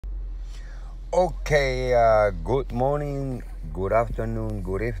Okay, good morning, good afternoon,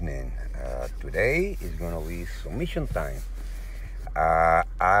 good evening. Today is gonna be submission time.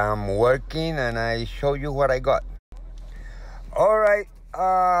 I'm working and I show you what I got. All right,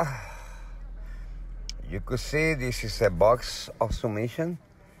 you could see this is a box of submission,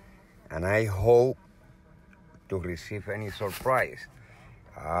 and I hope to receive any surprise.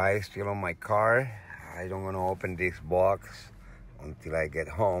 I still on my car. I don't wanna open this box until I get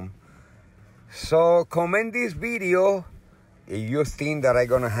home. So comment this video if you think that I'm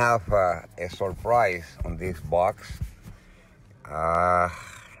gonna have a surprise on this box. I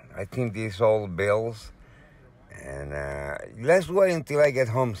think these all bills, and let's wait until I get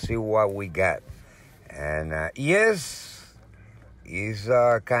home, see what we got. And yes, it's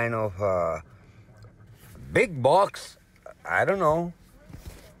a kind of big box. I don't know.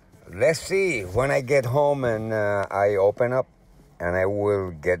 Let's see when I get home and I open up, and I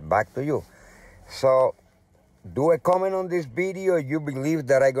will get back to you. So do a comment on this video if you believe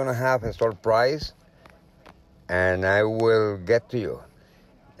that I'm gonna have a surprise, and I will get to you.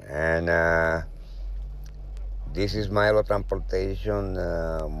 And this is Milo Transportation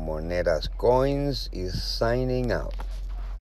Monedas Coins is signing out.